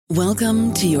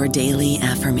Welcome to your daily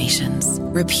affirmations.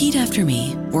 Repeat after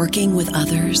me. Working with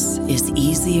others is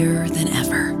easier than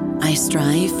ever. I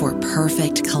strive for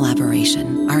perfect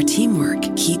collaboration. Our teamwork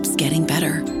keeps getting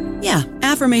better. Yeah,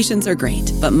 affirmations are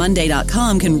great, but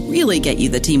Monday.com can really get you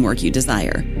the teamwork you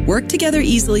desire. Work together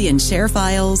easily and share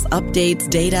files, updates,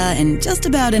 data, and just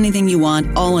about anything you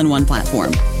want all in one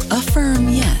platform. Affirm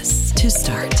yes to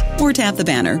start, or tap the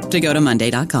banner to go to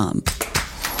Monday.com.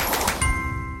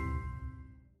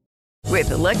 With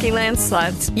the Lucky Land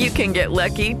Slots, you can get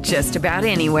lucky just about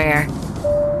anywhere.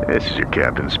 This is your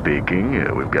captain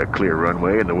speaking. We've got clear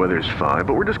runway and the weather's fine,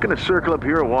 but we're just going to circle up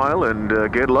here a while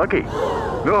and get lucky.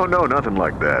 No, nothing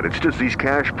like that. It's just these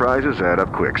cash prizes add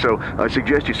up quick. So I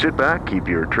suggest you sit back, keep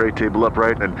your tray table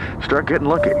upright, and start getting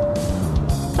lucky.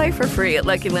 Play for free at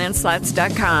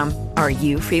LuckyLandSlots.com. Are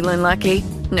you feeling lucky?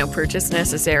 No purchase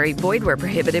necessary. Void where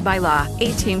prohibited by law.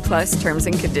 18+ terms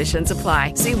and conditions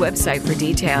apply. See website for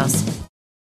details.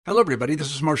 Hello, everybody.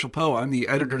 This is Marshall Poe. I'm the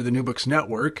editor of the New Books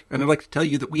Network, and I'd like to tell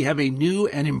you that we have a new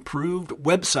and improved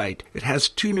website. It has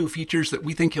 2 new features that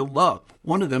we think you'll love.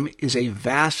 One of them is a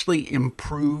vastly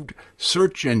improved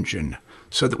search engine,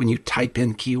 so that when you type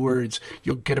in keywords,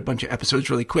 you'll get a bunch of episodes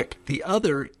really quick. The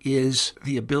other is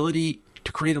the ability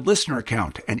to create a listener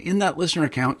account. And in that listener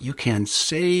account, you can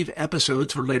save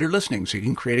episodes for later listening. So you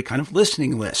can create a kind of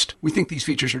listening list. We think these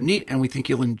features are neat and we think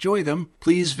you'll enjoy them.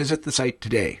 Please visit the site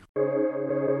today.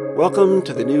 Welcome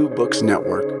to the New Books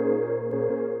Network.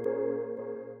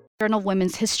 Journal of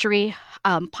Women's History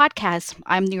podcast.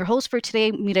 I'm your host for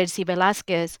today, Mirelsi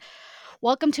Velasquez.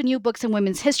 Welcome to New Books in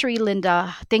Women's History,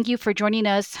 Linda. Thank you for joining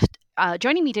us.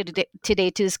 Joining me today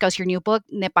to discuss your new book,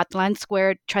 Nepantlan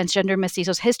Square, Transgender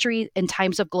Mestizos History in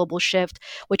Times of Global Shift,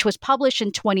 which was published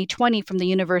in 2020 from the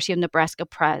University of Nebraska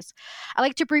Press. I'd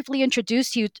like to briefly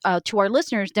introduce you to our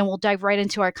listeners, then we'll dive right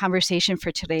into our conversation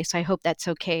for today, so I hope that's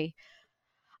okay.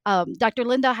 Dr.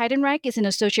 Linda Heidenreich is an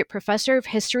associate professor of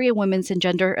history and women's and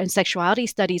gender and sexuality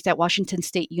studies at Washington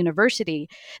State University.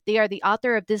 They are the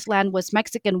author of This Land Was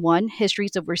Mexican One,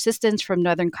 Histories of Resistance from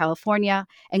Northern California,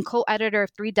 and co-editor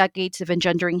of 3 Decades of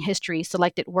Engendering History,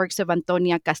 Selected Works of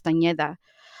Antonia Castañeda.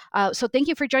 So thank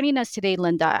you for joining us today,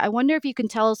 Linda. I wonder if you can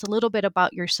tell us a little bit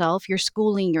about yourself, your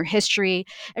schooling, your history,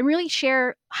 and really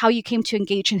share how you came to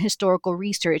engage in historical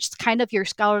research. It's kind of your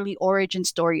scholarly origin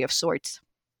story of sorts.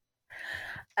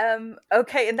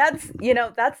 Okay, and that's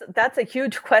a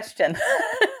huge question.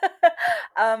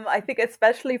 I think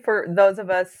especially for those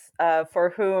of us for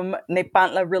whom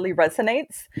Nepantla really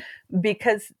resonates,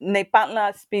 because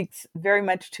Nepantla speaks very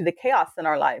much to the chaos in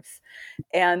our lives,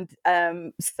 and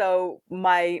so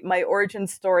my origin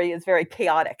story is very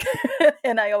chaotic.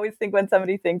 And I always think when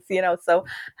somebody thinks, so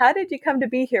how did you come to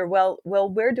be here? Well,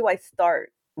 where do I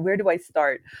start? I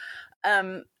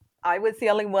was the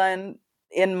only one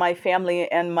in my family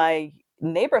and my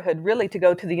neighborhood really to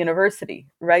go to the university,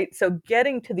 right? So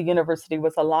getting to the university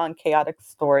was a long, chaotic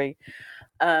story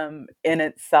in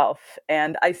itself.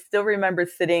 And I still remember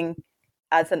sitting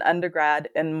as an undergrad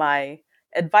in my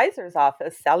advisor's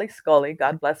office, Sally Scully,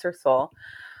 God bless her soul.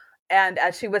 And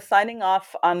as she was signing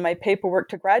off on my paperwork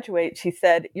to graduate, she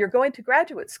said, "You're going to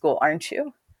graduate school, aren't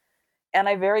you?" And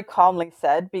I very calmly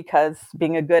said, because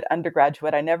being a good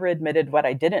undergraduate, I never admitted what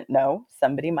I didn't know.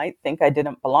 Somebody might think I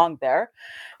didn't belong there.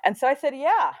 And so I said,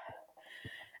 yeah.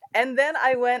 And then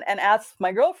I went and asked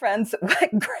my girlfriends what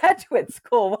graduate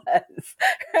school was,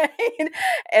 right?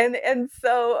 And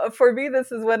so for me,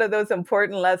 this is one of those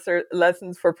important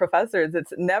lessons for professors.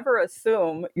 It's never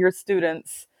assume your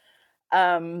students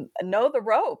know the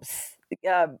ropes,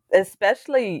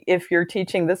 especially if you're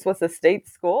teaching. This was a state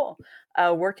school.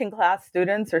 Working class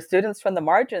students or students from the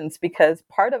margins, because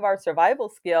part of our survival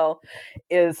skill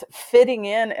is fitting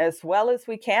in as well as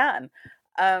we can.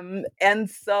 And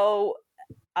so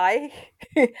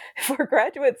for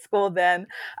graduate school then,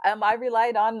 I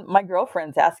relied on my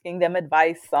girlfriends, asking them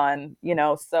advice on,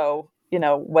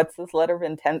 what's this letter of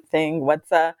intent thing?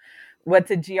 What's a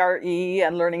GRE,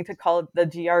 and learning to call it the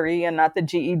GRE and not the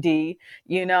GED,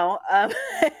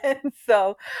 And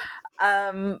so,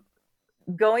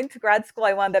 going to grad school,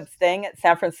 I wound up staying at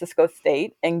San Francisco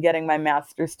State and getting my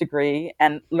master's degree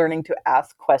and learning to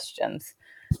ask questions.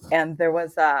 And there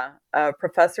was a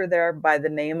professor there by the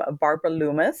name of Barbara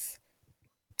Loomis,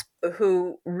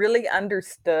 who really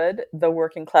understood the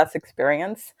working class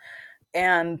experience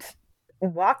and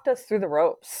walked us through the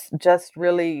ropes, just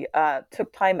really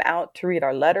took time out to read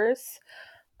our letters,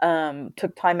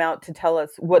 took time out to tell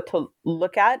us what to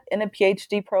look at in a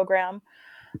PhD program.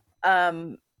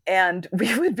 And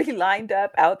we would be lined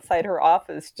up outside her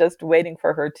office just waiting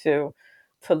for her to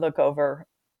look over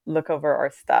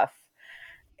our stuff.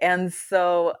 And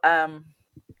so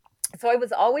I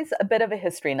was always a bit of a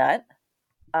history nut,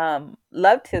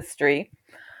 loved history,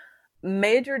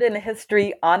 majored in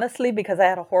history, honestly, because I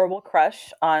had a horrible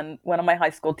crush on one of my high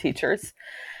school teachers.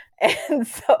 And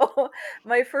so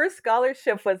my first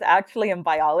scholarship was actually in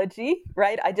biology,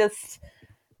 right?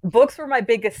 Books were my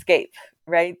big escape,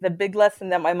 right? The big lesson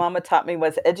that my mama taught me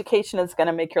was education is going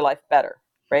to make your life better,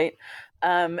 right?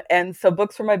 And so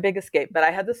books were my big escape. But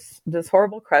I had this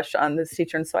horrible crush on this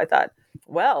teacher. And so I thought,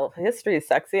 well, history is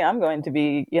sexy. I'm going to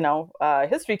be, a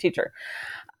history teacher.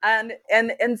 And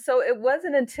so it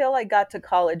wasn't until I got to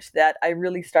college that I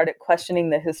really started questioning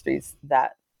the histories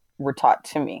that were taught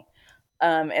to me,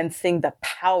 and seeing the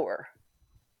power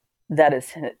that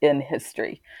is in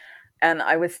history. And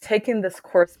I was taking this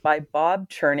course by Bob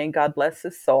Cherney, God bless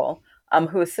his soul,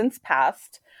 who has since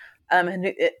passed,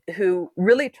 and who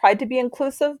really tried to be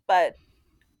inclusive, but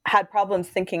had problems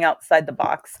thinking outside the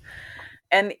box.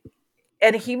 And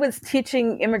he was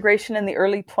teaching immigration in the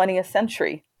early 20th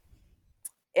century.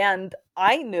 And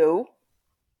I knew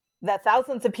that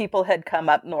thousands of people had come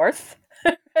up north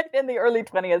in the early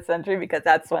 20th century, because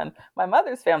that's when my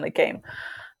mother's family came.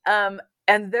 And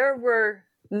there were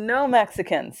no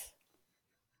Mexicans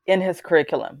in his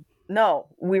curriculum. No,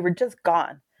 we were just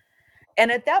gone.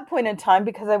 And at that point in time,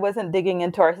 because I wasn't digging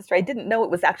into our history, I didn't know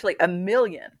it was actually a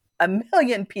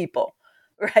million people,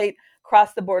 right,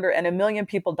 crossed the border, and 1 million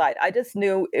people died. I just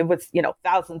knew it was,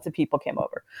 thousands of people came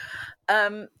over.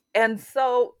 And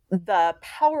so the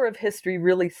power of history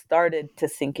really started to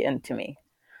sink into me,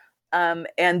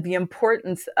 and the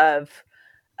importance of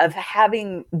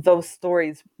having those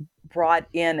stories brought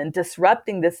in and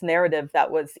disrupting this narrative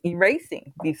that was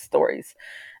erasing these stories.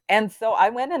 And so I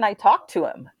went and I talked to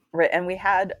him, right? And we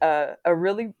had a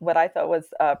really, what I thought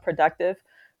was a productive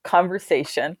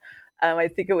conversation. I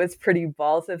think it was pretty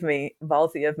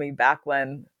ballsy of me back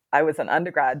when I was an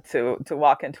undergrad to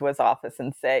walk into his office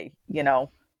and say,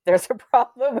 there's a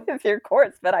problem with your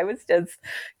course. But I was just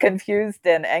confused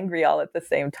and angry all at the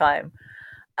same time.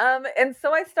 And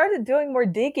so I started doing more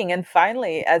digging, and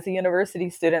finally, as a university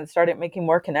student, started making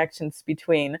more connections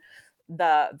between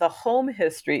the home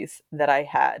histories that I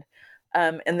had,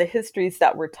 and the histories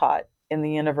that were taught in the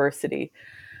university,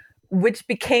 which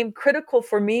became critical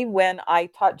for me when I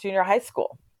taught junior high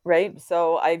school, right?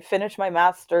 So I finished my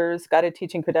master's, got a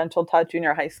teaching credential, taught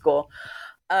junior high school.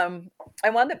 I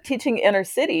wound up teaching inner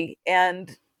city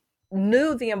and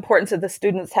knew the importance of the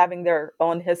students having their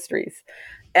own histories.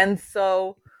 And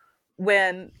so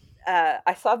when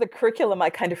I saw the curriculum, I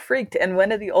kind of freaked. And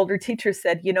one of the older teachers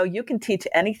said, you can teach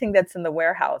anything that's in the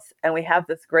warehouse. And we have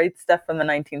this great stuff from the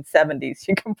 1970s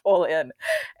you can pull in.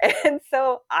 And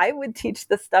so I would teach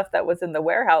the stuff that was in the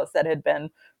warehouse that had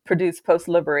been produced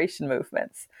post-liberation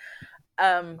movements.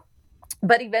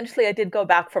 But eventually I did go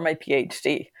back for my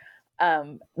PhD,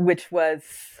 which was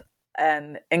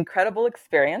an incredible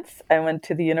experience. I went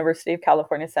to the University of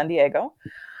California, San Diego.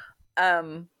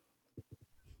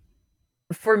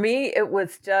 For me, it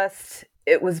was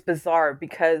bizarre,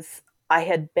 because I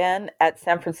had been at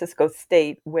San Francisco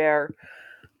State, where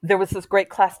there was this great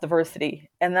class diversity.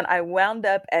 And then I wound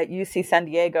up at UC San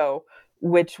Diego,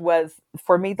 which was,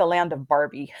 for me, the land of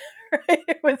Barbie.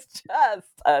 It was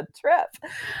just a trip.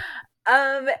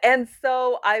 And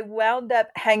so I wound up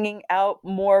hanging out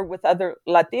more with other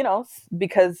Latinos,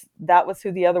 because that was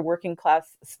who the other working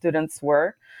class students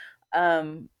were.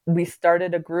 We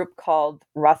started a group called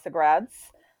Raza Grads,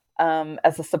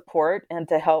 as a support and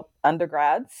to help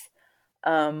undergrads.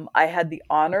 I had the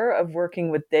honor of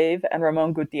working with Dave and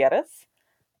Ramon Gutierrez.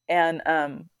 And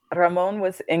Ramon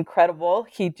was incredible.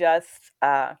 He just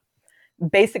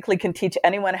basically can teach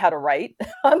anyone how to write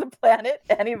on the planet,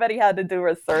 anybody how to do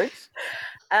research.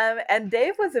 And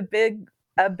Dave was a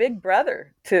big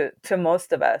brother to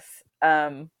most of us.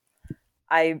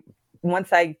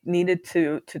 Once I needed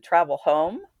to travel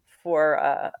home for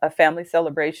a family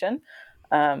celebration,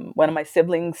 one of my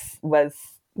siblings was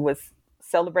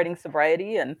celebrating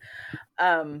sobriety,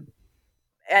 and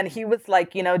he was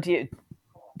like, do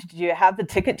you have the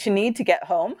ticket you need to get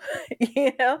home?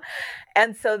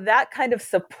 And so that kind of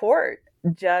support,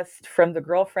 just from the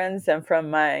girlfriends and from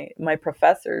my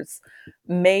professors,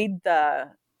 made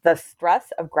the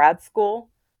stress of grad school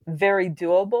very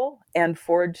doable, and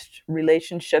forged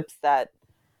relationships that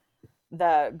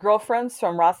the girlfriends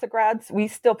from Raza Grads, we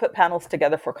still put panels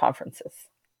together for conferences,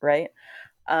 right?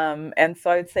 And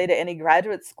so I would say to any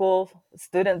graduate school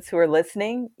students who are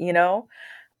listening, your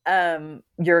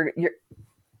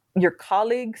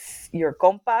colleagues, your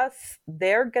compas,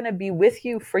 they're going to be with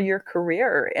you for your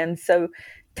career. And so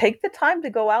take the time to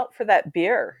go out for that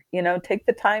beer, take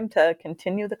the time to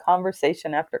continue the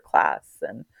conversation after class.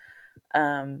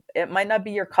 And it might not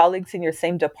be your colleagues in your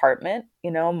same department.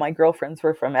 My girlfriends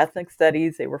were from ethnic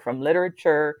studies. They were from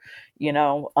literature.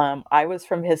 I was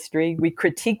from history. We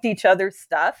critiqued each other's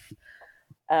stuff.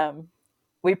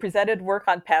 We presented work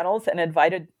on panels and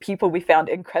invited people we found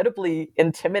incredibly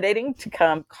intimidating to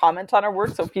come comment on our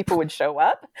work so people would show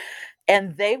up.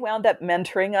 And they wound up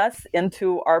mentoring us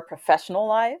into our professional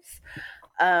lives.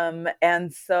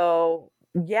 And so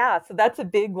that's a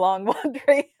big, long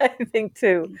wandering, I think,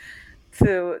 to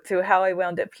how I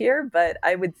wound up here. But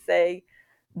I would say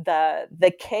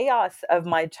the chaos of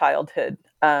my childhood,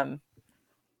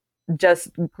 just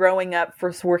growing up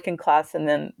first working class and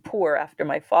then poor after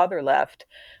my father left,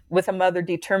 with a mother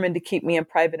determined to keep me in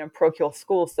private and parochial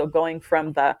school. So going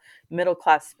from the middle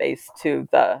class space to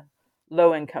the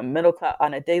low income middle class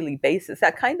on a daily basis,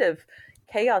 that kind of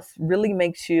chaos really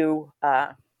makes you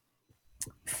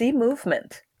see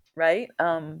movement, right?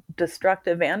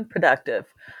 Destructive and productive.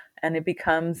 And it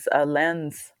becomes a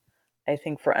lens, I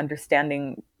think, for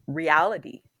understanding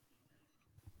reality.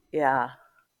 Yeah.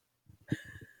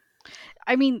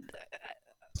 I mean,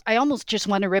 I almost just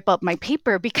want to rip up my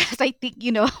paper because I think,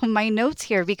 my notes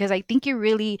here, because I think you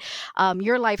really,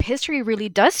 your life history really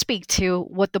does speak to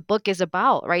what the book is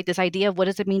about, right? This idea of what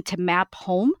does it mean to map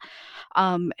home,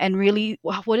 and really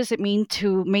what does it mean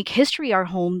to make history our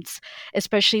homes,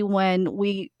 especially when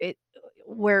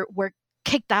we're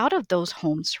kicked out of those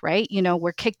homes, right?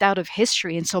 We're kicked out of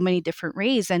history in so many different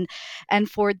ways, and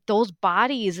for those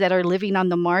bodies that are living on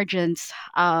the margins,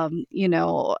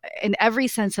 in every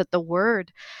sense of the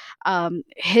word,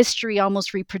 history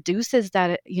almost reproduces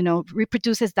that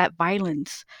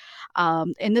violence,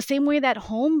 in the same way that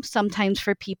home sometimes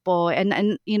for people,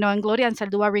 and Gloria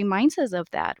Anzaldúa reminds us of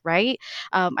that, right?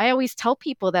 I always tell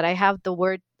people that I have the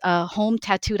word home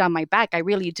tattooed on my back. I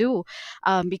really do,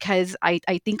 because I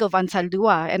think of Anzaldúa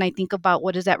and I think about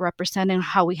what does that represent and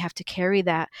how we have to carry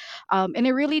that. And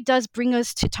it really does bring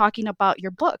us to talking about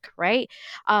your book, right?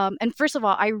 And first of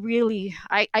all,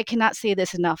 I cannot say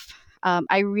this enough.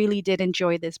 I really did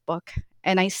enjoy this book,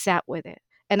 and I sat with it,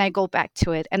 and I go back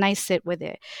to it, and I sit with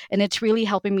it, and it's really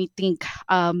helping me think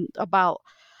about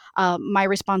my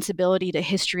responsibility to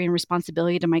history and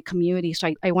responsibility to my community.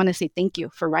 So I want to say thank you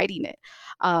for writing it,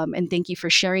 and thank you for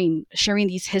sharing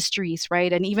these histories,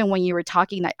 right? And even when you were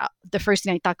talking, the first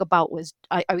thing I thought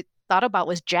about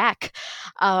was Jack,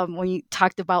 when you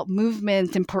talked about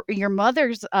movement and your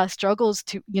mother's struggles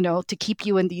to keep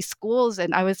you in these schools,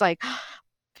 and I was like,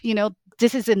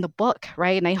 this is in the book,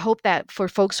 right? And I hope that for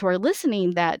folks who are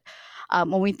listening, that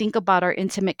when we think about our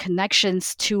intimate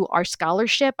connections to our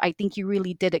scholarship, I think you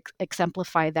really did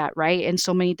exemplify that, right? In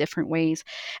so many different ways.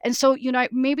 And so,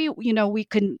 maybe, we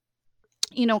can,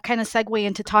 kind of segue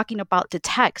into talking about the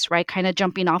text, right? Kind of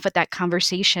jumping off at that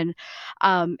conversation,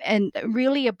 and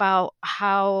really about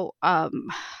how,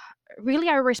 really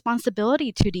our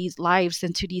responsibility to these lives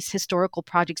and to these historical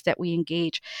projects that we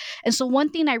engage. And so one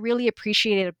thing I really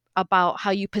appreciated about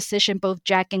how you position both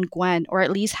Jack and Gwen, or at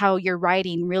least how your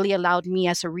writing really allowed me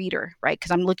as a reader, right?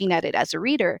 Because I'm looking at it as a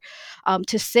reader,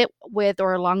 to sit with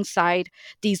or alongside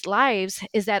these lives,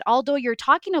 is that although you're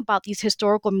talking about these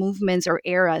historical movements or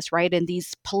eras, right, and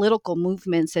these political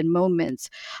movements and moments,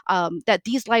 that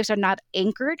these lives are not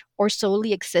anchored or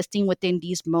solely existing within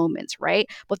these moments, right?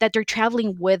 But that they're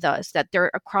traveling with us, that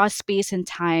they're across space and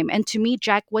time. And to me,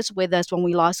 Jack was with us when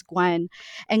we lost Gwen,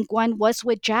 and Gwen was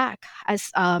with Jack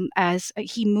as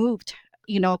he moved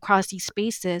across these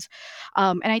spaces.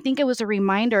 And I think it was a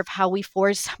reminder of how we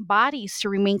force bodies to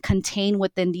remain contained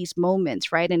within these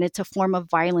moments, right? And it's a form of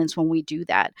violence when we do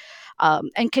that.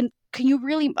 And can you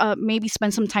really maybe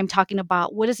spend some time talking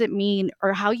about what does it mean,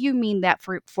 or how you mean that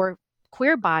for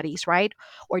queer bodies, right?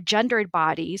 Or gendered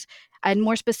bodies, and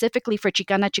more specifically for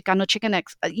Chicana, Chicano,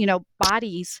 Chicanx,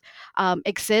 bodies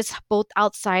exist both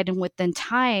outside and within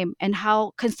time, and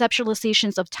how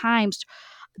conceptualizations of times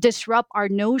disrupt our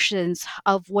notions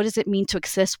of what does it mean to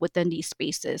exist within these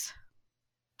spaces,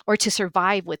 or to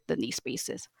survive within these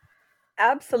spaces.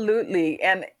 Absolutely.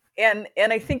 And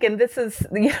I think, and this is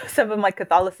some of my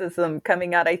Catholicism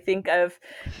coming out, I think of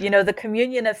the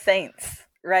communion of saints,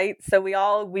 right? So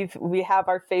we have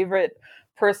our favorite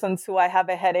persons who I have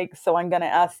a headache, so I'm going to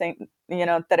ask Saint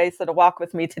Teresa to walk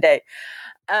with me today.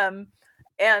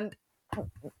 And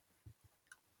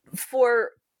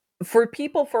for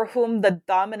people for whom the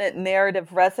dominant narrative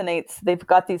resonates, they've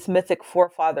got these mythic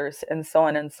forefathers and so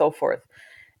on and so forth.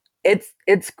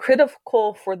 It's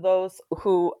critical for those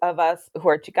of us who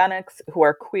are Chicanx, who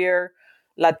are queer,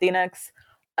 Latinx,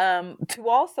 to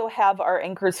also have our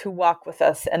anchors who walk with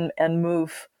us and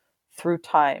move through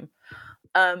time.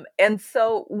 And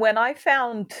so when I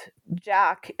found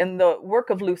Jack in the work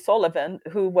of Lou Sullivan,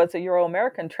 who was a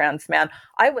Euro-American trans man,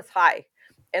 I was high.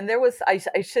 And there was, I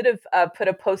should have put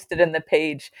a post-it in the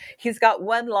page. He's got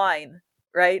one line,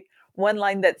 right? One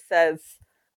line that says,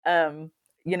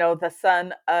 the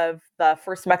son of the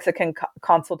first Mexican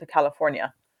consul to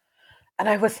California. And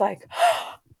I was like,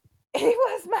 oh, he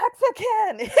was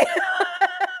Mexican.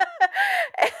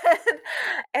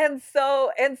 and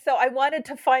so I wanted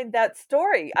to find that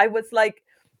story. I was like,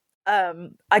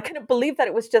 I couldn't believe that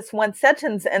it was just one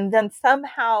sentence, and then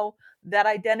somehow that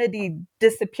identity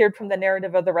disappeared from the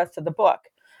narrative of the rest of the book.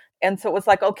 And so it was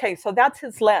like, okay, so that's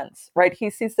his lens, right?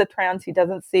 He sees the trans, he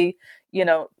doesn't see,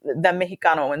 the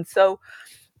Mexicano. And so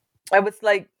I was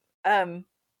like,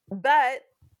 but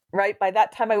right, by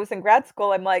that time I was in grad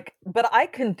school, I'm like, but I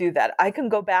can do that. I can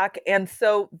go back. And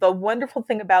so the wonderful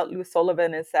thing about Lou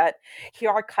Sullivan is that he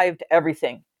archived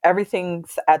everything.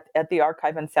 Everything's at the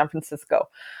archive in San Francisco.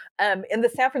 In the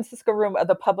San Francisco room of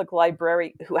the public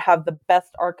library, who have the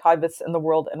best archivists in the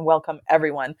world and welcome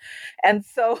everyone. And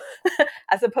so,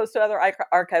 as opposed to other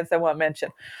archives I won't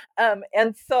mention.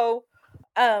 And so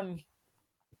I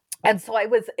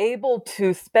was able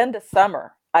to spend a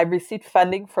summer. I received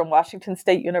funding from Washington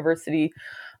State University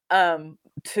to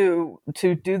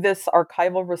do this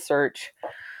archival research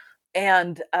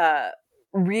and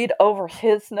read over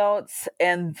his notes,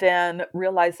 and then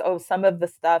realize, some of the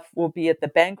stuff will be at the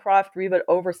Bancroft, read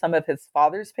over some of his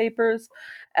father's papers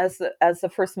as the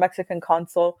first Mexican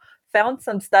consul, found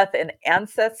some stuff in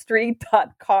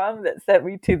Ancestry.com that sent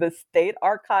me to the state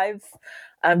archives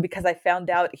because I found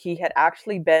out he had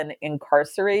actually been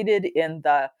incarcerated in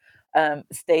the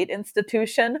state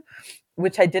institution,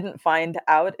 which I didn't find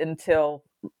out until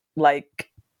like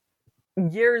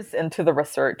years into the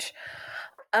research.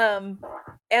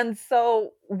 And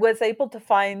so was able to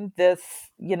find this,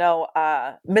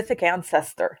 mythic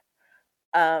ancestor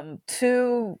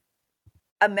to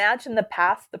imagine the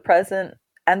past, the present,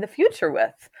 and the future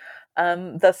with,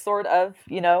 the sort of,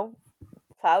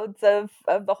 clouds of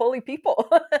the holy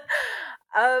people.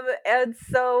 And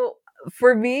so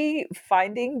for me,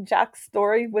 finding Jack's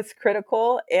story was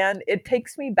critical, and it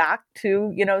takes me back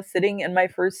to, sitting in my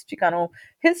first Chicano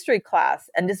history class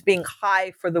and just being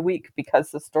high for the week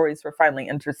because the stories were finally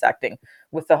intersecting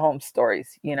with the home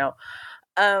stories, When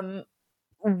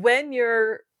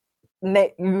you're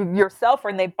yourself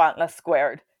or Nepantla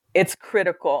squared, it's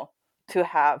critical to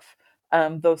have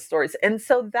those stories. And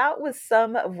so that was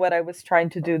some of what I was trying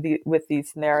to do with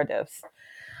these narratives.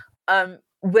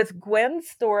 With Gwen's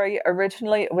story,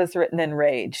 originally it was written in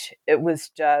rage. It was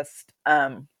just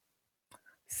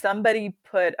somebody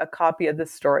put a copy of the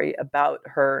story about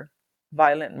her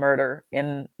violent murder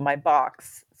in my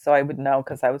box, so I would know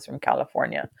because I was from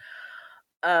California.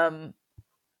 And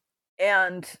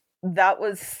that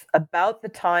was about the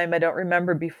time, I don't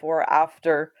remember before or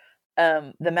after,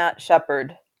 the Matt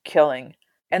Shepard killing.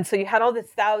 And so you had all these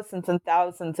thousands and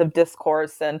thousands of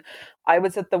discourse. And I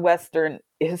was at the Western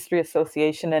History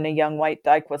Association, and a young white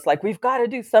dyke was like, we've got to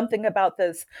do something about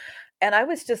this. And I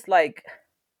was just like,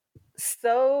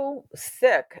 so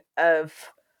sick of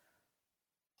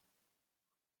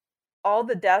all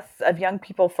the deaths of young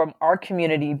people from our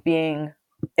community being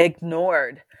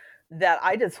ignored that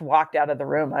I just walked out of the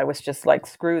room. I was just like,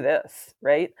 screw this,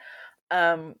 right?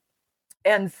 And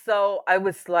so I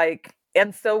was like,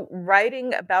 and so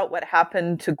writing about what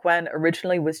happened to Gwen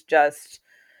originally was just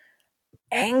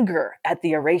anger at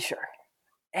the erasure,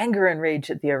 anger and rage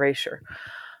at the erasure.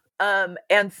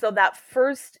 And so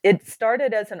it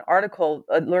started as an article,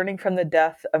 learning from the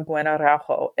death of Gwen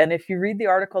Araujo. And if you read the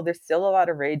article, there's still a lot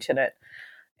of rage in it.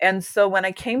 And so when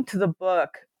I came to the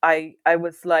book, I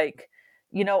was like,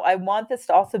 I want this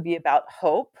to also be about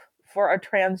hope for our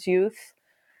trans youth.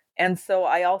 And so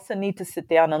I also need to sit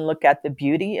down and look at the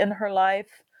beauty in her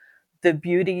life, the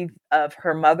beauty of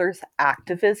her mother's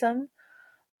activism,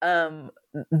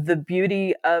 the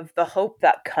beauty of the hope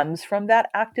that comes from that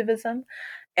activism.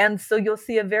 And so you'll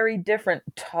see a very different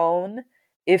tone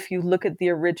if you look at the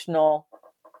original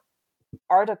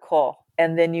article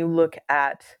and then you look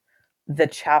at the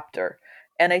chapter.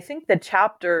 And I think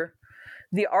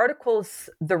the article's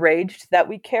the rage that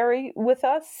we carry with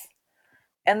us,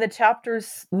 and the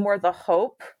chapter's more the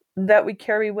hope that we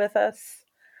carry with us.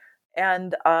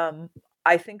 And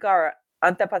I think our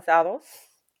antepasados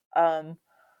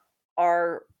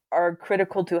are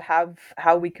critical to have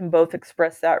how we can both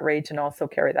express that rage and also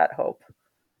carry that hope.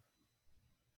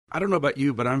 I don't know about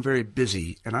you, but I'm very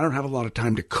busy and I don't have a lot of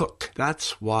time to cook.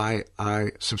 That's why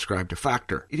I subscribe to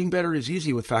Factor. Eating better is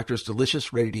easy with Factor's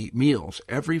delicious, ready-to-eat meals.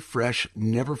 Every fresh,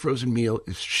 never frozen meal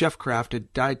is chef-crafted,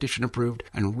 dietitian approved,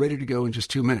 and ready to go in just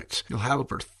 2 minutes. You'll have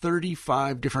over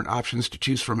 35 different options to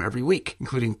choose from every week,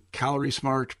 including Calorie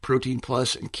Smart, Protein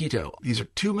Plus, and Keto. These are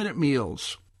 2-minute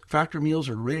meals. Factor meals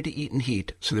are ready to eat and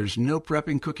heat, so there's no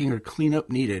prepping, cooking, or cleanup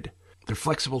needed. They're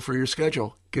flexible for your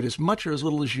schedule. Get as much or as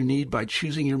little as you need by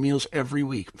choosing your meals every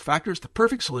week. Factor is the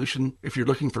perfect solution if you're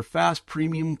looking for fast,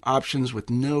 premium options with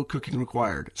no cooking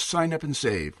required. Sign up and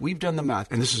save. We've done the math,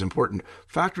 and this is important.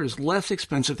 Factor is less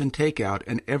expensive than takeout,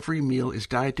 and every meal is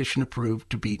dietitian approved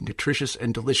to be nutritious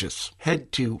and delicious.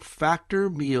 Head to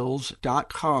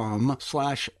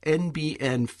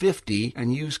factormeals.com/NBN50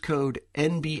 and use code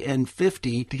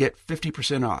NBN50 to get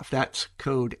 50% off. That's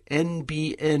code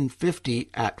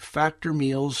NBN50 at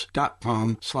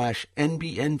factormeals.com/NBN50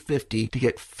 to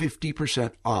get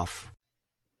 50% off.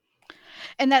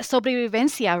 And that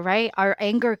sobrevivencia, right? Our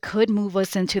anger could move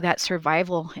us into that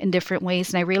survival in different ways.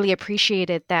 And I really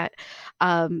appreciated that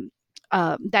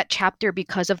that chapter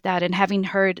because of that. And having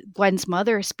heard Gwen's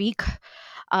mother speak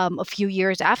a few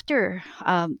years after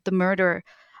the murder,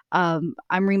 I'm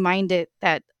reminded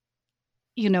that,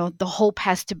 the hope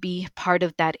has to be part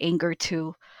of that anger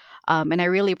too. And I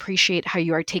really appreciate how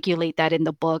you articulate that in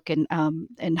the book, and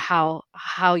how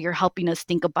you're helping us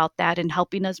think about that, and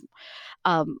helping us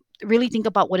really think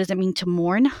about what does it mean to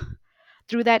mourn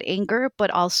through that anger, but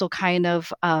also kind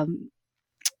of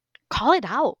call it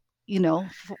out.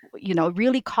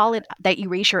 Really call it that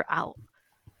erasure out.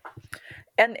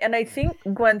 And I think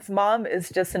Gwen's mom is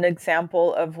just an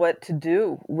example of what to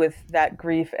do with that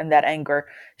grief and that anger.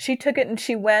 She took it and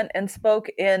she went and spoke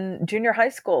in junior high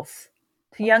schools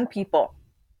to young people,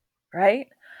 right?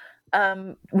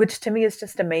 Which to me is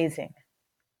just amazing,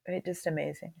 right? Just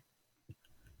amazing.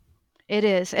 It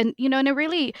is. And, and it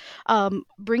really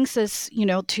brings us,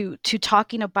 to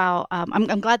talking about,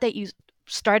 I'm glad that you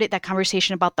started that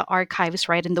conversation about the archives,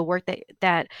 right? And the work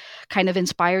that kind of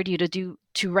inspired you to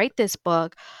write this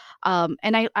book. And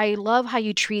I love how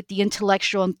you treat the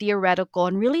intellectual and theoretical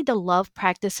and really the love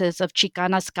practices of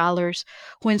Chicana scholars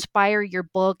who inspire your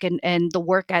book and the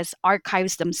work as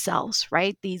archives themselves,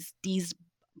 right? These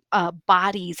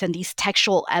bodies and these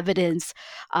textual evidence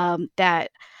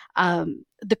that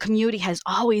the community has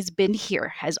always been here,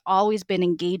 has always been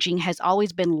engaging, has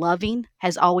always been loving,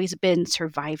 has always been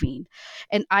surviving.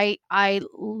 And I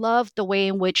love the way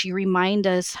in which you remind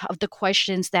us of the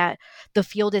questions that the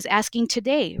field is asking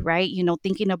today, right?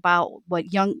 Thinking about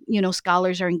what young,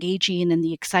 scholars are engaging in, and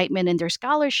the excitement in their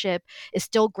scholarship is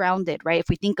still grounded, right? If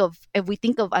we think of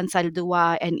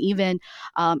Ansaldúa and even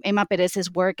Emma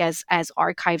Perez's work as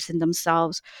archives in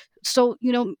themselves. So,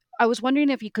 I was wondering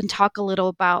if you can talk a little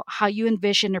about how you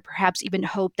envision or perhaps even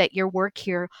hope that your work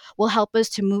here will help us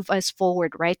to move us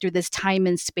forward, right, through this time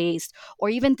and space, or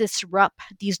even disrupt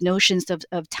these notions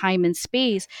of time and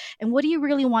space. And what do you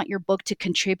really want your book to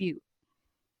contribute?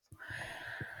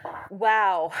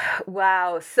 Wow.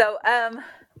 So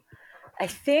I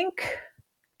think,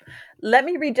 let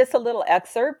me read just a little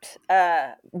excerpt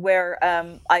where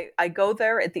I go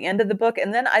there at the end of the book.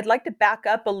 And then I'd like to back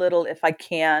up a little if I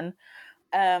can.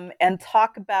 And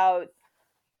talk about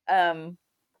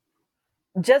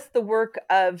just the work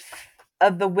of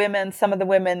the women, some of the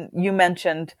women you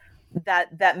mentioned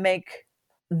that make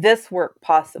this work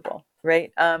possible,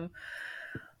 right?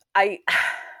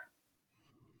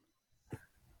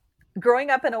 Growing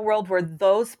up in a world where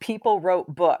those people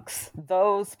wrote books,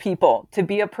 to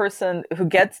be a person who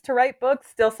gets to write books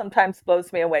still sometimes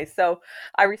blows me away. So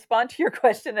I respond to your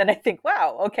question and I think,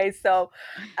 wow, okay. So,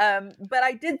 but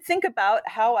I did think about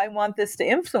how I want this to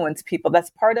influence people. That's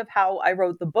part of how I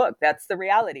wrote the book. That's the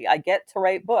reality. I get to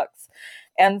write books.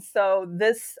 And so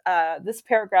this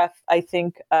paragraph, I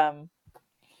think,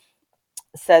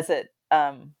 says it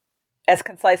as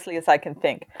concisely as I can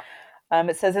think.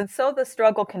 It says, and so the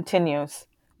struggle continues.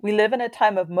 We live in a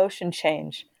time of motion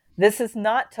change. This is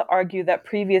not to argue that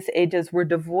previous ages were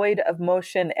devoid of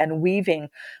motion and weaving,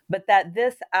 but that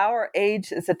this, our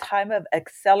age, is a time of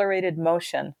accelerated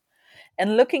motion.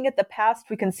 And looking at the past,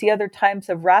 we can see other times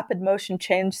of rapid motion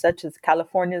change, such as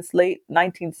California's late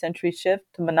 19th century shift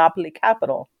to monopoly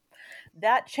capital.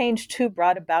 That change, too,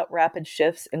 brought about rapid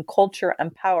shifts in culture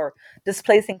and power,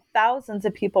 displacing thousands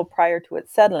of people prior to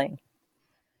its settling.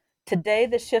 Today,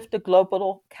 the shift to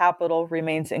global capital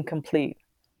remains incomplete.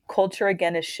 Culture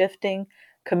again is shifting.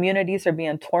 Communities are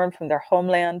being torn from their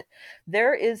homeland.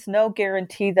 There is no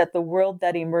guarantee that the world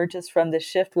that emerges from this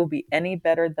shift will be any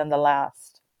better than the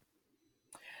last.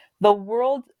 The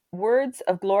world words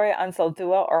of Gloria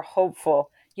Anzaldúa are hopeful,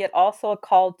 yet also a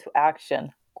call to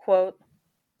action. Quote,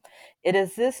 "It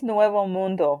is this nuevo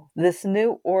mundo, this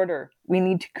new order we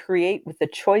need to create with the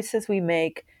choices we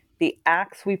make, the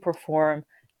acts we perform,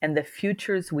 and the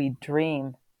futures we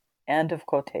dream." End of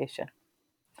quotation.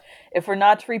 If we're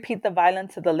not to repeat the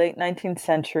violence of the late 19th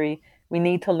century, we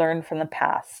need to learn from the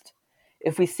past.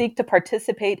 If we seek to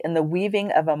participate in the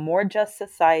weaving of a more just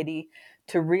society,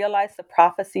 to realize the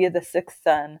prophecy of the sixth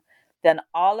sun, then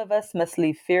all of us must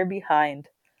leave fear behind,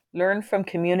 learn from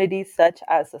communities such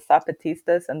as the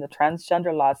Zapatistas and the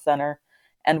Transgender Law Center,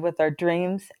 and with our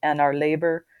dreams and our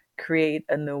labor, create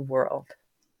a new world.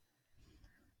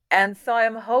 And so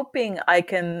I'm hoping I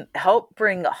can help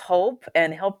bring hope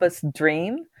and help us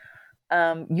dream,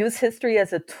 use history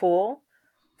as a tool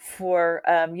for,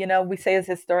 we say as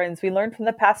historians, we learn from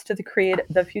the past to create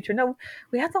the future. No,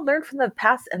 we have to learn from the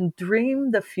past and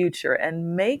dream the future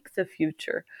and make the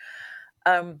future.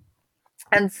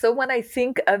 And so when I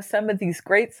think of some of these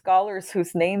great scholars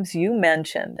whose names you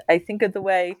mentioned, I think of the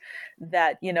way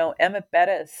that, Emma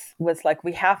Bettis was like,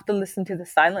 we have to listen to the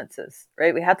silences,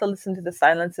 right? We have to listen to the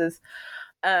silences.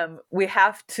 We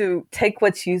have to take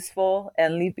what's useful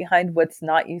and leave behind what's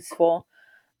not useful.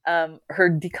 Her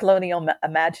Decolonial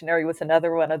Imaginary was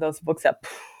another one of those books that,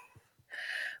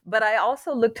 but I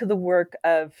also look to the work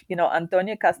of,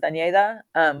 Antonia Castañeda,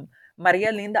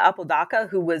 Maria Linda Apodaca,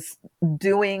 who was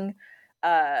doing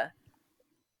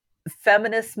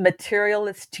feminist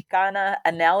materialist Chicana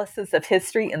analysis of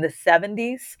history in the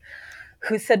 70s,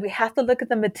 who said we have to look at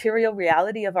the material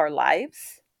reality of our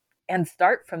lives and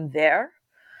start from there.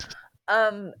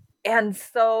 And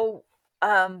so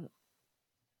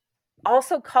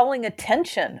also calling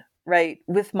attention, right,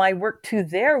 with my work to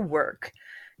their work,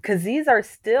 because these are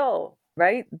still,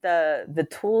 right, the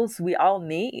tools we all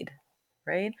need,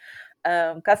 right?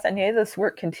 Castañeda's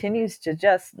work continues to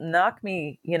just knock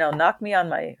me on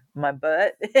my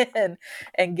butt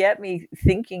and get me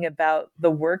thinking about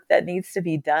the work that needs to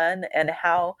be done and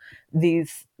how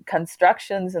these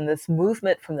constructions and this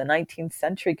movement from the 19th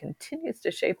century continues to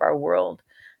shape our world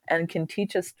and can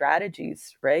teach us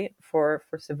strategies, right, for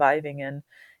surviving in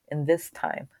this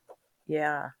time.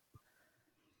 Yeah.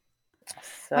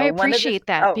 So I appreciate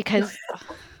that because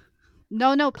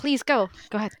No, please go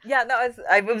ahead. Yeah, no,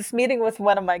 I was meeting with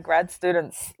one of my grad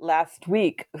students last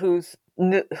week who's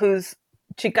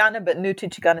Chicana but new to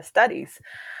Chicana studies,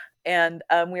 and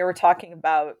we were talking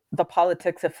about the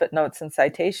politics of footnotes and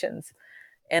citations,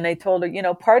 and I told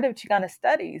her, part of Chicana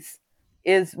studies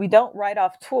is we don't write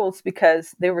off tools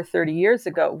because they were 30 years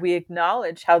ago. We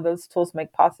acknowledge how those tools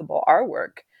make possible our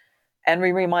work, and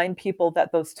we remind people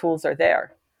that those tools are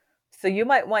there. So you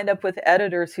might wind up with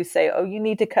editors who say, oh, you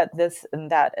need to cut this and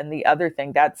that and the other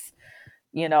thing. That's,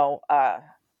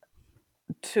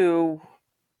 too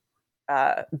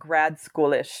grad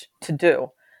schoolish to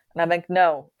do. And I'm like,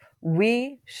 no,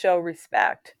 we show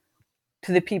respect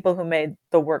to the people who made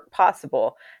the work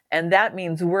possible. And that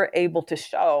means we're able to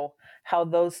show how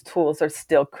those tools are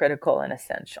still critical and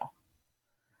essential.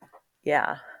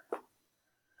 Yeah.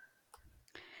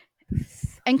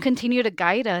 And continue to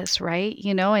guide us, right?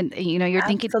 You're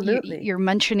thinking, you're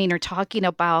mentioning or talking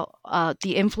about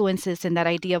the influences and that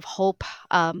idea of hope,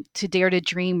 to dare to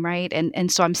dream, right?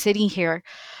 And so I'm sitting here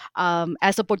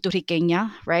as a Puerto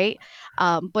Riqueña, right?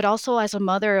 But also as a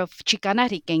mother of Chicana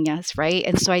Riqueñas, right?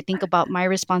 And so I think about my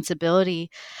responsibility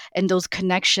and those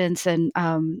connections and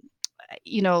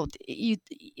your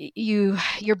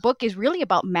book is really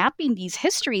about mapping these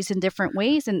histories in different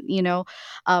ways, and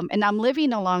and I'm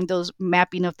living along those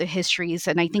mapping of the histories,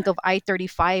 and I think of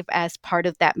I-35 as part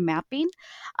of that mapping.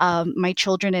 My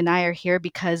children and I are here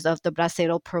because of the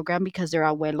Bracero program, because their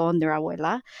abuelo and their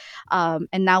abuela,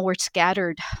 and now we're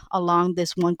scattered along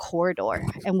this one corridor.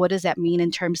 And what does that mean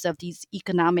in terms of these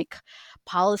economic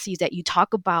policies that you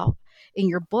talk about in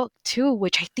your book too,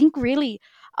 which I think really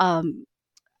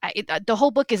the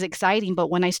whole book is exciting, but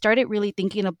when I started really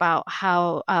thinking about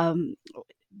how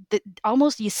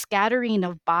almost these scattering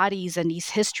of bodies and these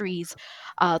histories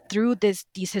through these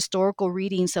historical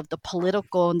readings of the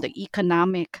political and the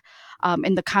economic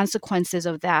and the consequences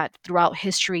of that throughout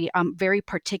history, very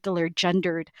particular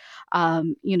gendered,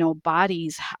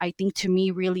 bodies, I think to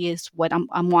me really is what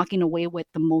I'm walking away with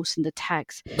the most in the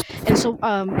text. And so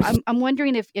I'm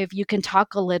wondering if you can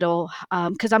talk a little,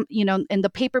 because I'm, in the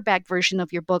paperback version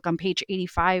of your book on page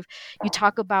 85, you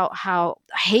talk about how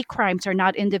hate crimes are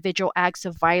not individual acts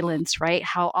of violence, right?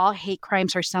 How all hate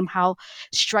crimes are somehow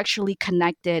structurally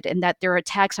connected and that their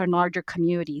attacks on larger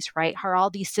communities, right? How all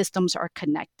these systems are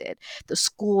connected. the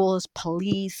schools,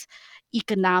 police,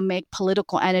 economic,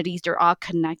 political entities, they're all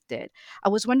connected. I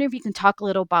was wondering if you can talk a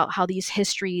little about how these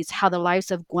histories, how the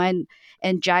lives of Gwen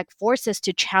and Jack force us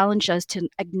to challenge us to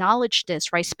acknowledge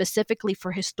this, right? Specifically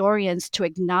for historians to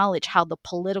acknowledge how the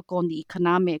political and the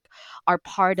economic are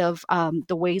part of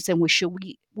the ways in which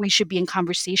we should be in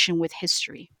conversation with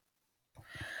history.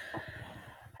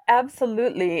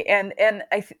 Absolutely, and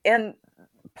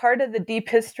part of the deep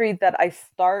history that I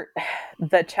start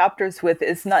the chapters with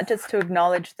is not just to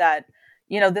acknowledge that,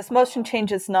 this motion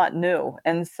change is not new.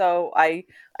 And so I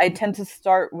tend to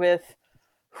start with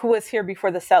who was here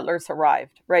before the settlers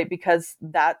arrived, right? Because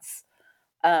that's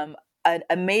a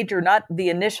major, not the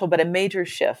initial, but a major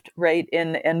shift, right?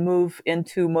 And move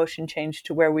into motion change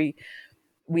to where we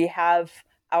have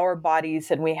our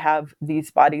bodies and we have these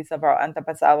bodies of our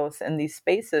antepasados in these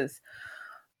spaces.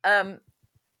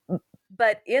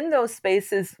 But in those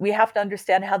spaces, we have to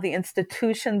understand how the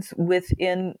institutions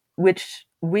within which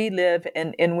we live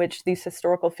and in which these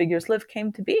historical figures live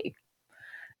came to be.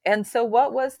 And so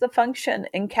what was the function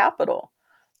in capital,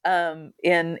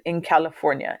 in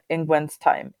California, in Gwen's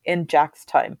time, in Jack's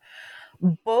time?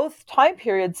 Both time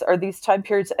periods are these time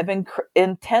periods of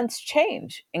intense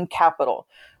change in capital,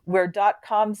 where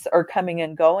dot-coms are coming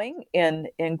and going in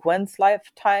Gwen's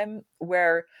lifetime,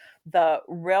 where the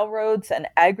railroads and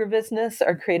agribusiness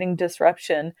are creating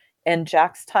disruption in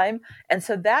Jack's time. And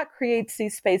so that creates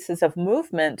these spaces of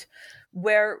movement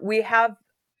where we have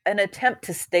an attempt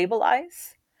to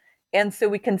stabilize. And so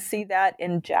we can see that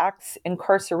in Jack's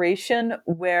incarceration,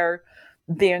 where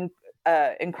the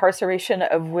incarceration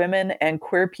of women and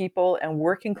queer people and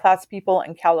working class people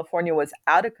in California was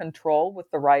out of control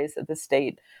with the rise of the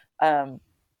state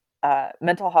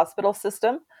mental hospital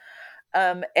system.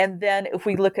 And then if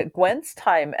we look at Gwen's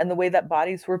time and the way that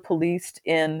bodies were policed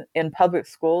in public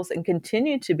schools and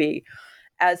continue to be,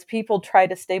 as people try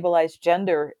to stabilize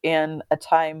gender in a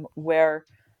time where,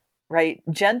 right,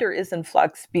 gender is in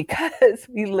flux because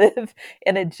we live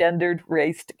in a gendered,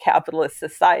 raced, capitalist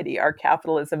society. Our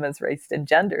capitalism is raced and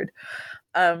gendered.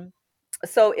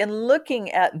 So in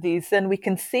looking at these, then we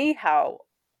can see how,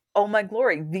 oh my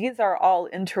glory, these are all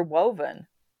interwoven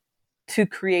to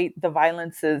create the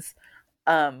violences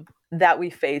that we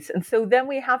face. And so then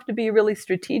we have to be really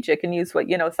strategic and use what,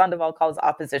 Sandoval calls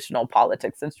oppositional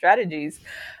politics and strategies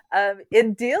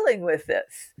in dealing with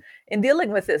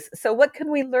this. So what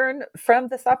can we learn from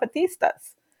the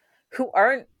Zapatistas, who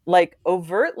aren't like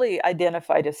overtly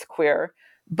identified as queer,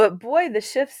 but boy, the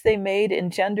shifts they made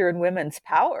in gender and women's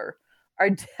power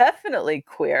are definitely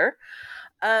queer.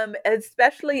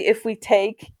 Especially if we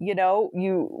take,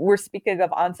 you were speaking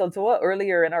of Ansel Zua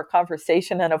earlier in our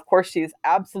conversation, and of course she's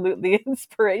absolutely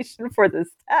inspiration for this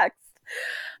text.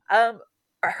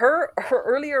 Her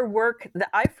earlier work that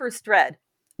I first read,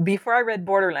 before I read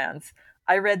Borderlands,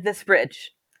 I read This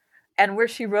Bridge, and where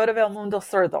she wrote of El Mundo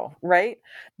Sordo, right?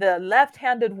 The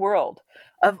left-handed world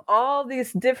of all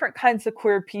these different kinds of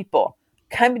queer people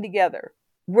coming together.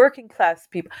 Working class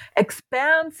people,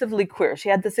 expansively queer. She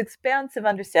had this expansive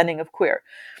understanding of queer.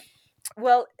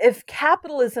 Well, if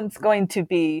capitalism's going to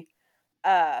be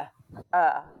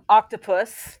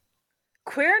octopus,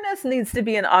 queerness needs to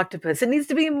be an octopus. It needs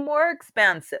to be more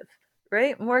expansive,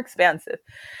 right? More expansive.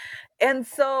 And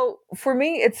so for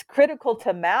me, it's critical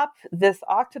to map this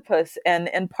octopus.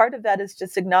 And part of that is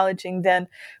just acknowledging then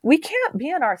we can't be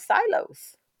in our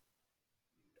silos.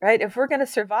 Right? If we're going to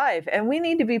survive, and we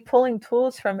need to be pulling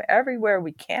tools from everywhere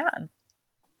we can.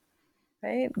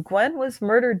 Right? Gwen was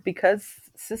murdered because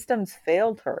systems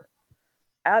failed her.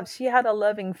 She had a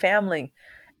loving family,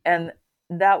 and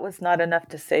that was not enough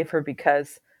to save her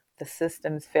because the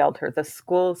systems failed her. The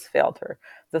schools failed her.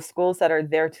 The schools that are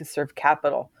there to serve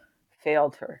capital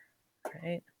failed her.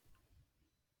 Right?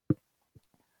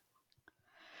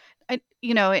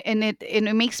 And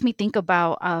it makes me think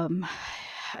about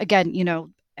again,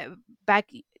 back,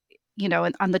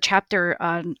 on the chapter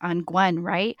on Gwen,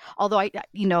 right? Although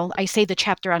I say the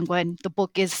chapter on Gwen, the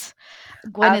book is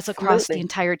Gwen is across the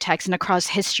entire text and across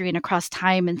history and across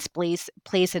time and place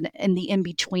and in the in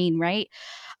between, right?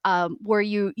 Where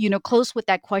you close with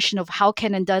that question of how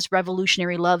can and does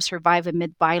revolutionary love survive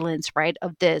amid violence, right?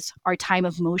 Of this, our time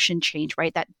of motion change,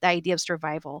 right? That the idea of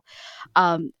survival,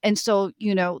 and so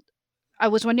I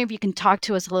was wondering if you can talk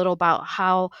to us a little about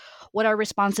what our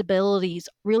responsibilities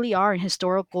really are in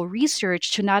historical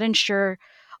research to not ensure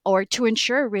or to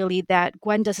ensure really that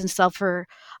Gwen doesn't suffer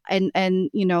and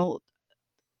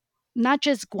not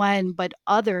just Gwen, but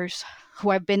others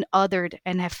who have been othered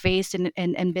and have faced and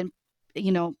been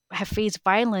have faced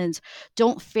violence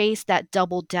don't face that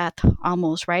double death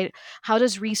almost, right? How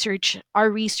does our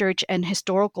research and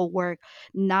historical work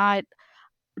not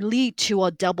lead to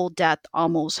a double death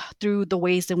almost through the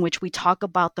ways in which we talk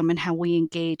about them and how we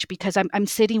engage? Because I'm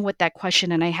sitting with that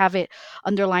question, and I have it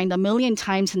underlined a million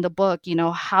times in the book.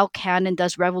 How can and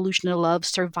does revolutionary love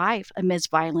survive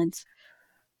amidst violence?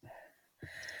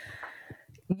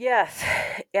 Yes.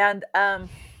 And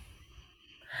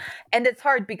it's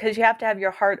hard because you have to have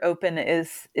your heart open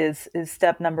is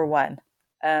step number one.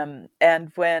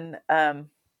 And when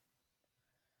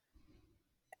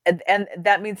and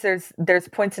that means there's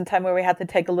points in time where we have to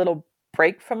take a little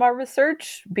break from our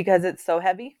research because it's so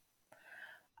heavy.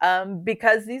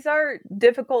 Because these are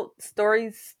difficult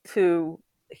stories to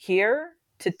hear,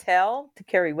 to tell, to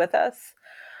carry with us,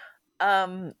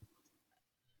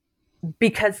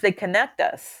 because they connect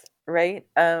us, right,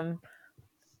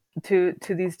 to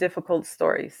these difficult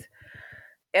stories.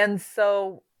 And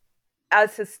so,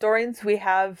 as historians, we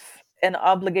have an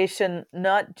obligation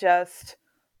not just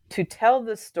to tell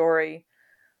the story,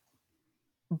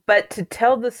 but to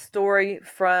tell the story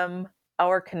from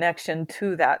our connection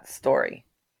to that story.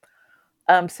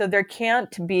 So there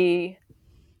can't be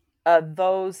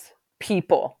those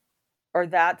people, or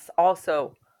that's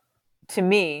also, to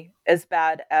me, as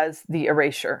bad as the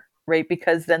erasure, right?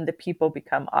 Because then the people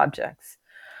become objects.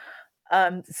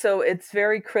 So it's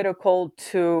very critical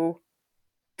to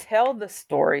tell the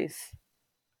stories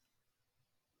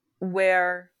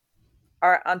where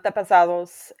our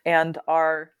antepasados and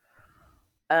our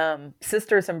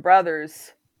sisters and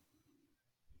brothers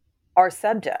are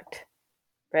subject,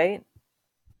 right?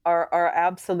 Our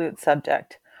absolute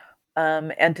subject,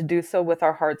 and to do so with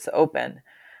our hearts open.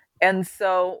 And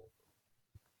so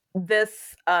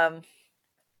this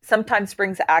sometimes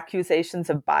brings accusations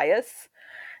of bias.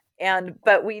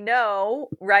 But we know,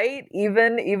 right?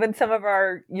 Even some of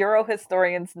our Euro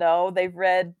historians know, they've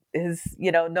read his,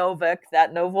 Novik,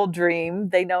 that Noble Dream.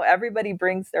 They know everybody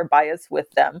brings their bias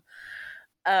with them.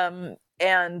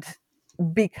 And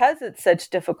because it's such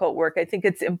difficult work, I think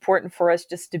it's important for us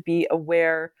just to be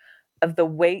aware of the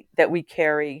weight that we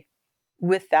carry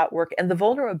with that work and the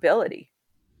vulnerability,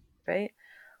 right?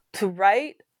 To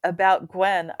write about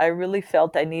Gwen, I really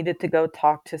felt I needed to go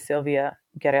talk to Sylvia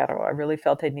Guerrero. I really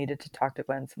felt I needed to talk to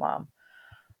Gwen's mom.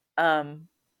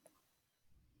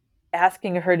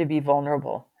 Asking her to be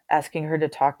vulnerable, asking her to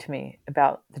talk to me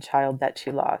about the child that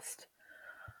she lost.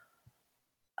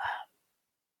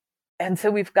 And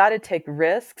so we've got to take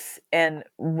risks. And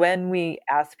when we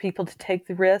ask people to take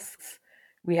the risks,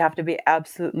 we have to be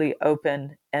absolutely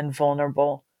open and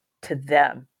vulnerable to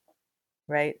them,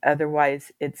 right?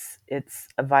 Otherwise, it's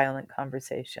a violent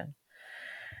conversation.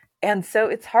 And so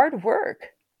it's hard work,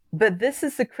 but this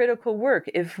is the critical work.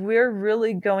 If we're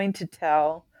really going to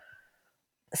tell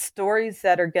stories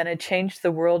that are going to change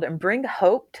the world and bring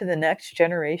hope to the next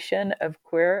generation of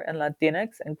queer and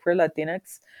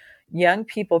Latinx young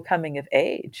people coming of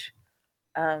age,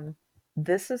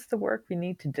 this is the work we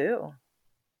need to do.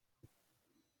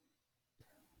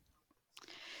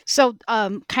 So,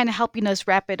 kind of helping us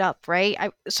wrap it up, right?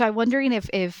 I'm wondering if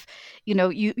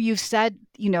you've said,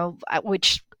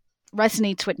 which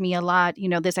resonates with me a lot,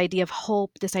 this idea of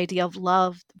hope, this idea of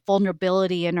love,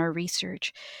 vulnerability in our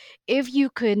research. If you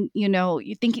could,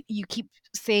 you think you keep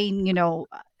saying,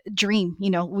 dream,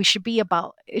 it should be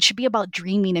about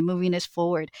dreaming and moving us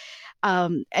forward.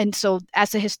 And so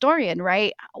as a historian,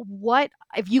 right, what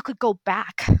if you could go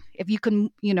back, if you can,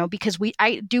 because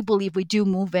I do believe we do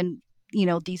move in,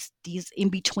 these in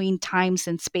between times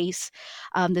and space,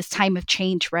 this time of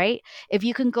change, right? If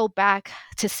you can go back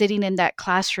to sitting in that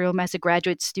classroom as a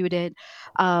graduate student,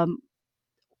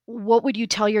 what would you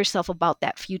tell yourself about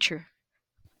that future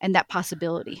and that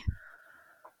possibility?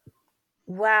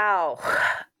 Wow.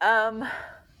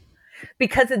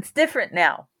 Because it's different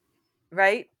now,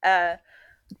 right?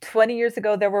 20 years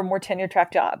ago, there were more tenure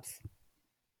track jobs,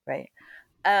 right?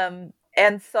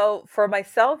 And so for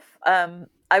myself,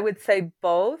 I would say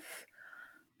both.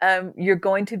 You're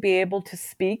going to be able to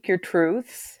speak your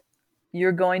truths.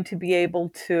 You're going to be able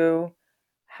to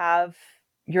have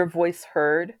your voice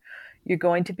heard. You're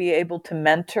going to be able to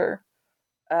mentor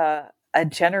a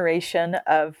generation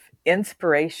of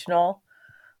inspirational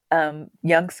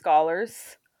young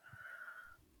scholars.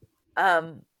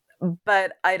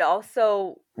 But I'd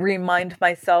also remind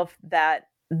myself that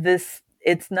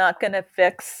it's not going to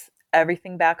fix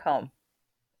everything back home.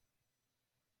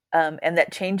 And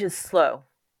that change is slow.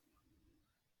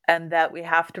 And that we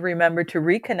have to remember to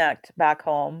reconnect back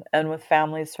home and with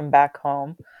families from back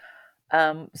home,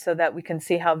 so that we can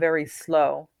see how very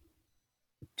slow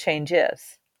change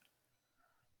is.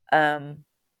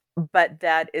 but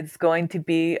that it's going to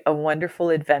be a wonderful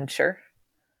adventure,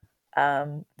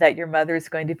 that your mother is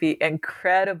going to be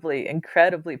incredibly,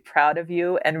 incredibly proud of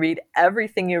you and read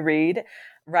everything you read,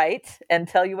 right, and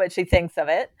tell you what she thinks of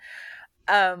it,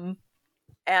 and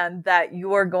that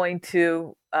you're going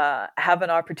to have an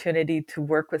opportunity to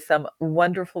work with some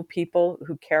wonderful people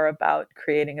who care about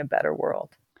creating a better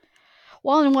world.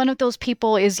 Well, and one of those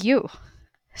people is you.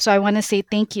 So I want to say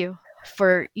thank you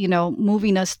for,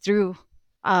 moving us through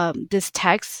this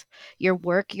text, your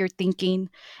work, your thinking,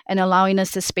 and allowing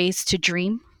us the space to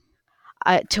dream,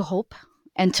 to hope,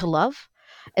 and to love,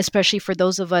 especially for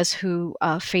those of us who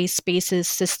face spaces,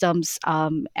 systems,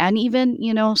 and even,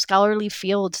 scholarly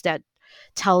fields that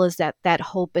tell us that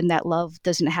hope and that love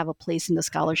doesn't have a place in the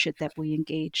scholarship that we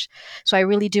engage. So I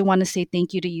really do want to say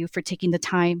thank you to you for taking the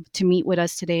time to meet with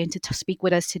us today and to speak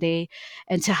with us today,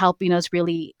 and to helping us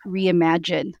really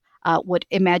reimagine what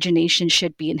imagination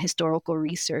should be in historical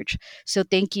research. So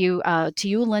thank you to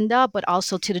you, Linda, but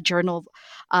also to the Journal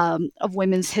of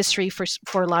Women's History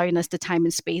for allowing us the time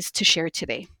and space to share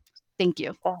today. Thank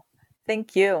you. Oh,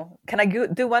 thank you. Can I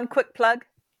do one quick plug?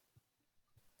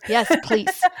 Yes,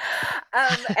 please.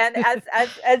 And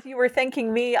as you were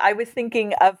thanking me, I was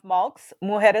thinking of MALCS,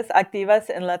 Mujeres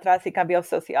Activas en Letras y Cambio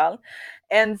Social.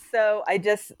 And so I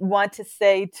just want to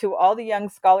say to all the young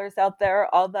scholars out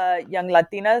there, all the young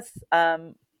Latinas,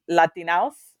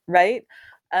 Latinos, right?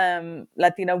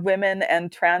 Latina women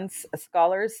and trans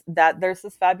scholars, that there's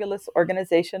this fabulous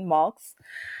organization, MALCS.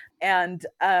 And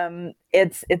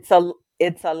it's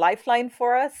a lifeline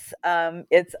for us.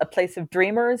 It's a place of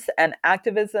dreamers and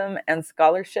activism and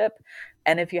scholarship.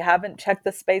 And if you haven't checked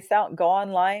the space out, go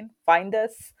online, find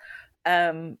us,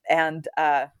 and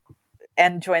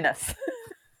join us.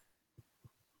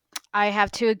 I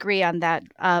have to agree on that.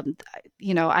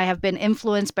 I have been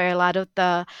influenced by a lot of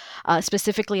the,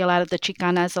 specifically a lot of the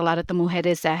Chicanas, a lot of the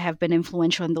mujeres that have been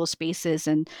influential in those spaces.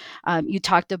 And you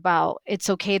talked about it's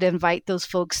okay to invite those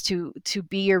folks to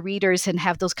be your readers and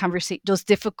have those those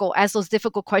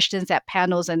difficult questions at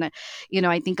panels. And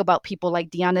I think about people like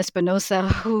Diana Espinosa,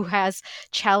 who has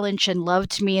challenged and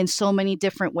loved me in so many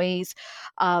different ways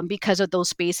because of those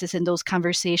spaces and those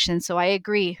conversations. So I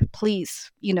agree.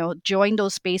 Please, join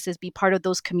those spaces, be part of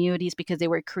those communities, because they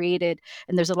were created,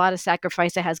 and there's a lot of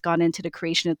sacrifice that has gone into the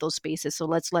creation of those spaces. So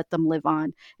let's let them live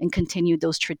on and continue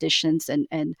those traditions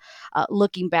and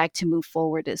looking back to move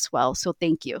forward as well. So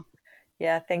thank you.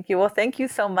 Yeah, thank you. Well, thank you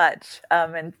so much.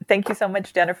 And thank you so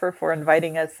much, Jennifer, for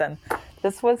inviting us. And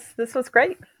this was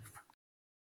great.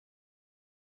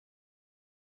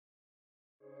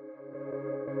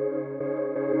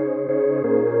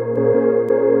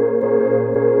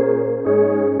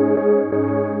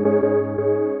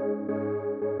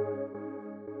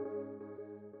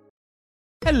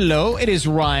 Hello, it is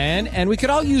Ryan, and we could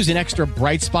all use an extra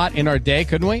bright spot in our day,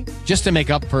 couldn't we? Just to make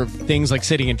up for things like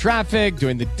sitting in traffic,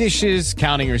 doing the dishes,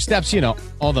 counting your steps,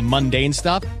 all the mundane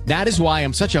stuff. That is why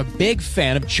I'm such a big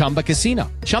fan of Chumba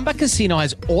Casino. Chumba Casino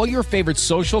has all your favorite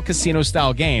social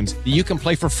casino-style games that you can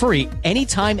play for free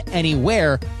anytime,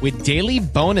 anywhere with daily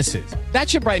bonuses. That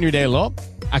should brighten your day a little.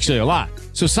 Actually, a lot.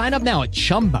 So sign up now at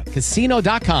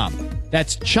ChumbaCasino.com.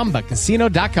 That's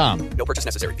ChumbaCasino.com. No purchase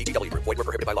necessary. VGW Group. Void where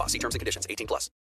prohibited by law. See terms and conditions. 18+.